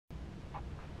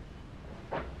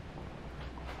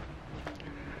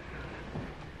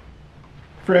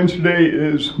Friends, today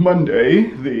is Monday,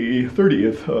 the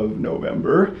 30th of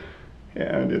November,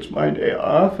 and it's my day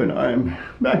off, and I'm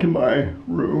back in my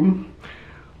room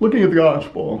looking at the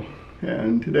Gospel.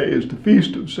 And today is the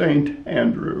Feast of St.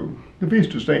 Andrew,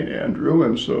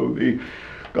 and so the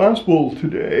Gospel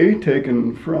today,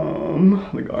 taken from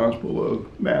the Gospel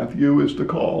of Matthew, is the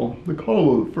call of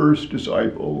the first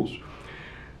disciples,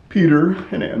 Peter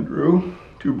and Andrew,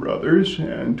 two brothers,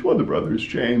 and two other brothers,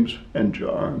 James and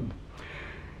John.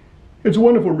 It's a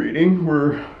wonderful reading.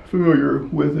 We're familiar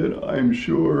with it, I'm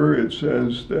sure. It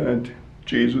says that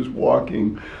Jesus,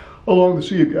 walking along the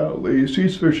Sea of Galilee,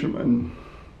 sees fishermen,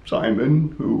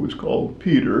 Simon, who was called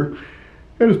Peter,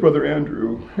 and his brother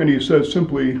Andrew, and he says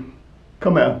simply,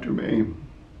 "Come after me."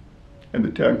 And the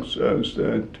text says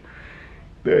that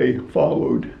they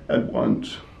followed at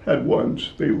once. At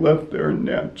once, they left their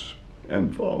nets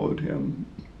and followed him.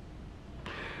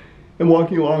 And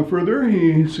walking along further,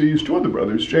 he sees two other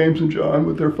brothers, James and John,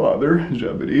 with their father,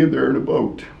 Zebedee, and they're in a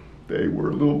boat. They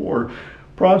were a little more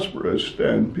prosperous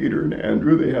than Peter and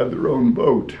Andrew. They had their own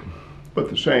boat. But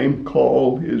the same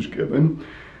call is given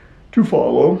to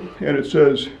follow, and it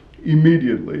says,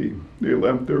 immediately they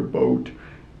left their boat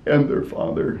and their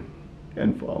father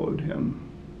and followed him.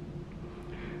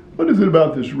 What is it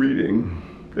about this reading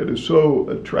that is so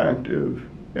attractive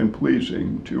and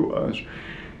pleasing to us?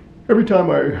 Every time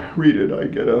I read it, I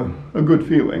get a good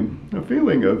feeling, a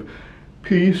feeling of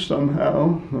peace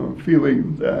somehow, a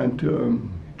feeling that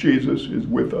Jesus is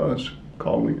with us,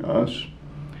 calling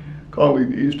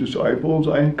these disciples.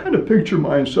 I kind of picture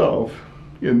myself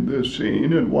in this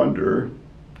scene and wonder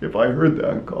if I heard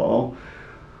that call,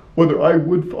 whether I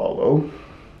would follow.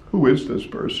 Who is this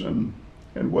person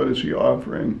and what is he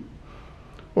offering?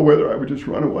 Or whether I would just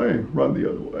run the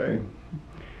other way.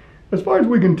 As far as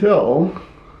we can tell,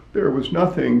 there was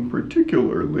nothing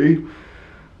particularly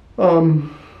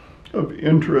of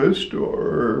interest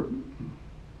or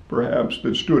perhaps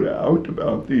that stood out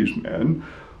about these men,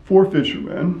 four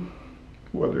fishermen,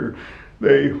 whether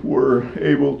they were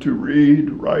able to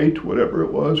read, write, whatever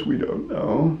it was, we don't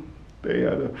know. They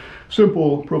had a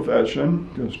simple profession,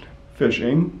 just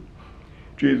fishing.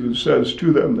 Jesus says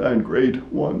to them that great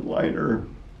one-liner,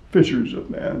 fishers of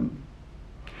men.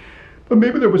 But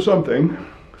maybe there was something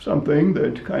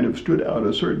that kind of stood out,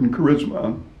 a certain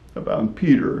charisma about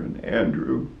Peter and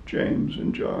Andrew, James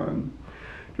and John.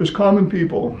 Just common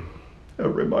people, a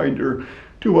reminder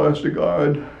to us that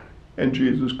God and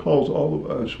Jesus calls all of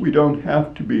us. We don't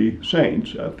have to be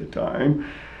saints at the time.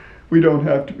 We don't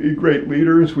have to be great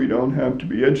leaders. We don't have to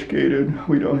be educated.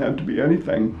 We don't have to be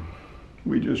anything.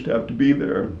 We just have to be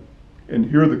there and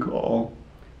hear the call,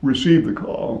 receive the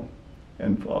call,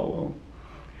 and follow.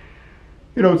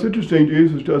 You know, it's interesting,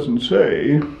 Jesus doesn't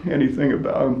say anything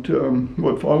about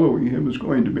what following him is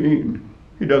going to mean.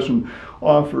 He doesn't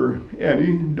offer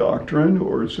any doctrine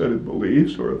or a set of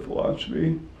beliefs or a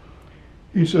philosophy.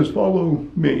 He says, follow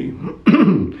me.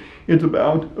 It's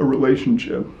about a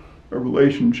relationship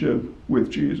with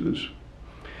Jesus.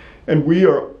 And we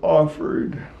are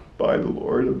offered by the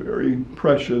Lord a very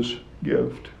precious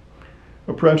gift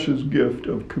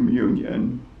of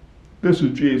communion. This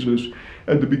is Jesus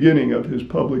at the beginning of his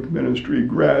public ministry,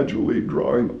 gradually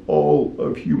drawing all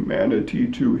of humanity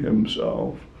to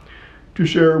himself, to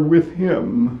share with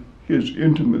him his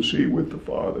intimacy with the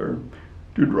Father,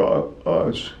 to draw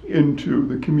us into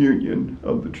the communion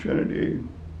of the Trinity.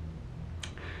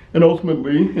 And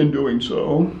ultimately, in doing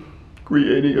so,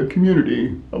 creating a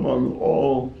community among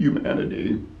all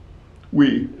humanity.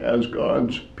 We, as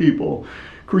God's people,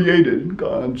 created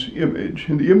God's image,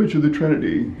 in the image of the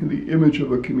Trinity, in the image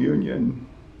of a communion.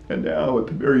 And now at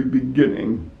the very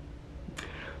beginning,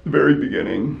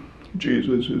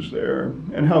 Jesus is there.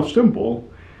 And how simple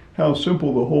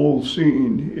the whole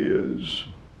scene is.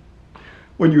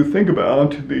 When you think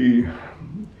about the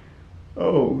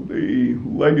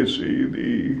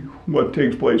legacy, what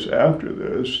takes place after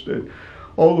this, that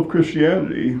all of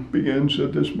Christianity begins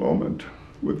at this moment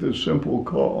with this simple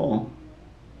call.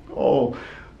 All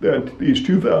that these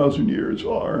 2,000 years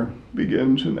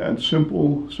begins in that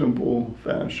simple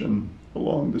fashion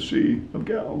along the Sea of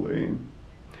Galilee.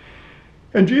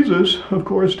 And Jesus, of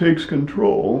course, takes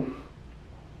control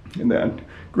in that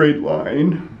great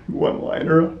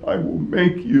one-liner, I will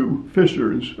make you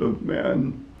fishers of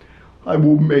men. I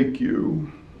will make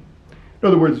you. In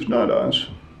other words, it's not us,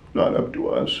 not up to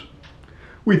us.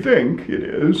 We think it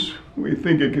is. We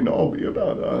think it can all be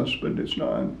about us, but it's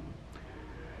not.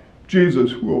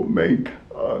 Jesus will make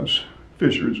us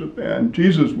fishers of men.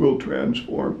 Jesus will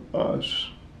transform us.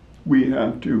 We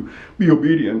have to be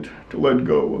obedient to let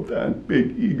go of that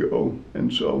big ego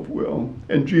and self-will,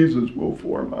 and Jesus will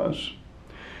form us.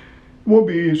 It won't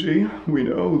be easy. We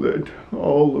know that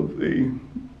all of the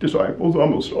disciples,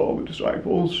 almost all the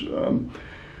disciples,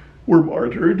 were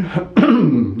martyred.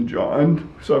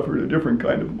 John suffered a different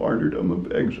kind of martyrdom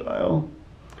of exile.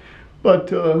 But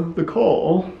the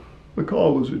call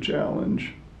is a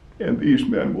challenge, and these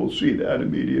men will see that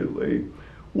immediately,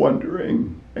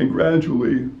 wondering and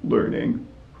gradually learning,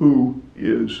 who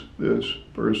is this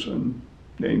person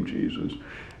named Jesus?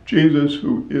 Jesus,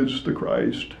 who is the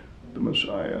Christ, the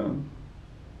Messiah.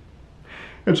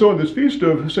 And so on this feast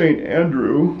of St.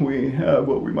 Andrew, we have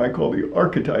what we might call the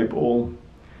archetypal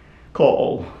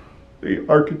call, the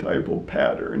archetypal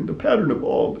pattern, the pattern of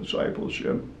all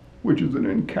discipleship, which is an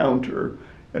encounter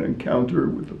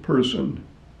with the person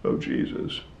of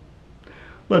Jesus.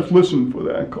 Let's listen for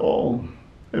that call,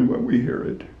 and when we hear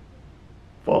it,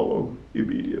 follow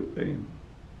immediately.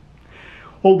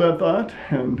 Hold that thought,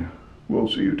 and we'll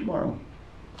see you tomorrow.